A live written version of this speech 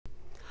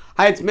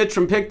Hi, it's Mitch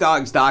from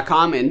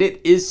Pickdawgz.com, and it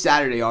is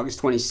Saturday, August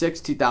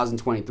 26,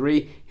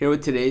 2023, here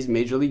with today's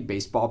Major League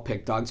Baseball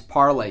Pick Dawgz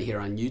Parlay here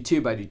on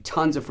YouTube. I do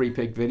tons of free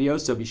pick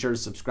videos, so be sure to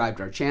subscribe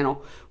to our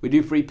channel. We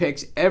do free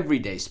picks every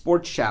day,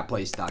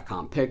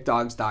 sportschatplace.com,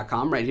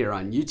 Pickdawgz.com, right here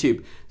on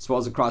YouTube, as well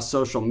as across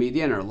social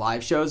media and our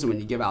live shows. And when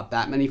you give out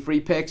that many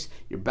free picks,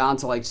 you're bound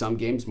to like some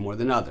games more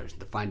than others.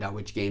 To find out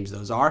which games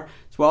those are,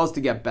 as well as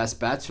to get best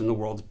bets from the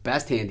world's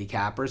best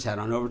handicappers, head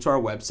on over to our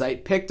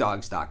website,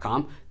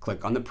 Pickdawgz.com.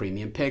 Click on the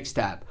Premium Picks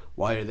tab.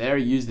 While you're there,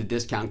 use the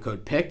discount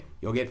code PICK.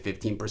 You'll get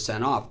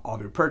 15% off all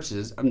of your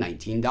purchases of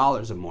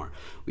 $19 or more.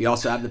 We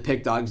also have the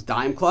Pick Dawgz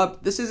Dime Club.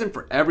 This isn't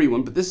for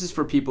everyone, but this is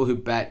for people who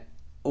bet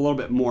a little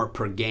bit more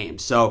per game.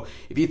 So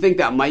if you think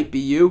that might be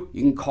you,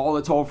 you can call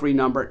the toll-free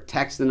number,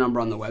 text the number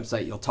on the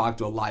website. You'll talk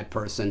to a live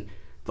person.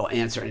 They'll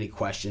answer any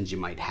questions you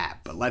might have.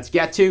 But let's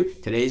get to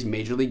today's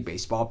Major League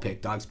Baseball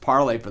Pick Dawgz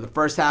Parlay. For the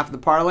first half of the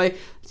parlay,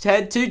 let's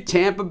head to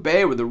Tampa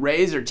Bay, where the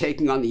Rays are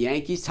taking on the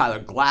Yankees. Tyler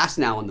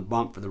Glasnow on the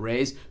bump for the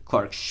Rays.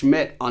 Clark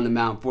Schmidt on the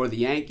mound for the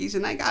Yankees.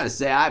 And I gotta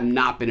say, I've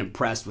not been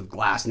impressed with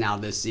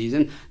Glasnow this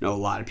season. I know a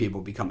lot of people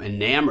become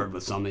enamored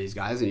with some of these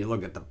guys, and you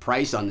look at the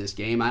price on this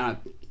game, I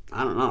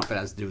don't know if it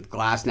has to do with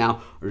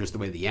Glasnow or just the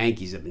way the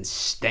Yankees have been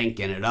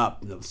stinking it up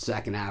the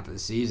second half of the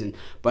season.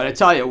 But I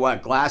tell you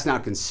what,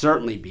 Glasnow can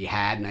certainly be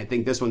had, and I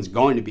think this one's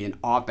going to be an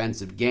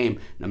offensive game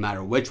no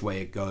matter which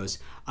way it goes.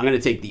 I'm going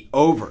to take the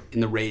over in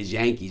the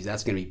Rays-Yankees.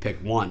 That's going to be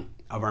pick 1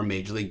 of our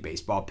Major League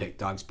Baseball Pick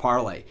Dawgz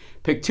Parlay.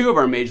 Pick 2 of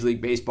our Major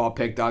League Baseball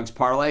Pick Dawgz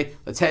Parlay.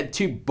 Let's head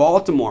to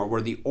Baltimore,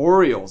 where the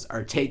Orioles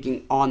are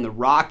taking on the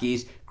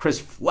Rockies. Chris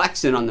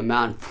Flexen on the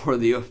mound for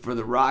the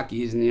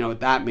Rockies, and you know what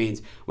that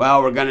means.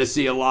 Well, we're going to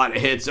see a lot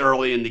of hits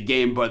early in the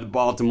game by the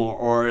Baltimore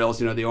Orioles.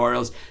 You know, the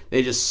Orioles,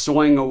 they just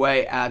swing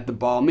away at the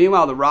ball.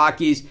 Meanwhile, the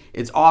Rockies,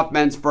 it's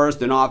offense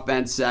first and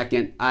offense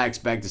second. I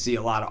expect to see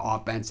a lot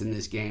of offense in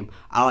this game.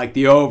 I like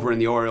the over in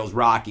the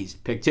Orioles-Rockies.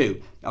 Pick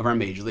 2 of our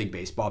Major League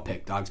Baseball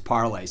Pick Dawgz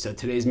Parlay. So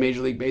today's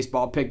Major League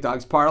Baseball Pick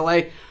Dawgz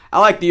Parlay, I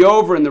like the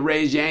over in the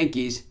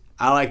Rays-Yankees.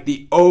 I like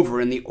the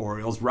over in the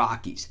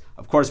Orioles-Rockies.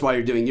 Of course, while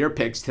you're doing your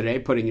picks today,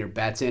 putting your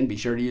bets in, be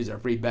sure to use our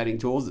free betting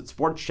tools at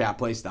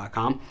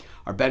sportschatplace.com.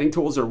 Our betting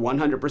tools are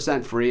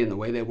 100% free, and the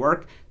way they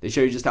work, they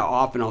show you just how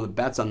often all the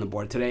bets on the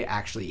board today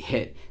actually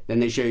hit. Then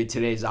they show you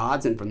today's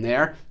odds, and from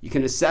there, you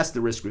can assess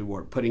the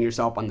risk-reward, putting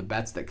yourself on the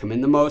bets that come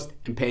in the most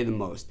and pay the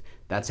most.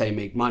 That's how you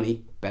make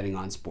money betting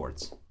on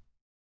sports.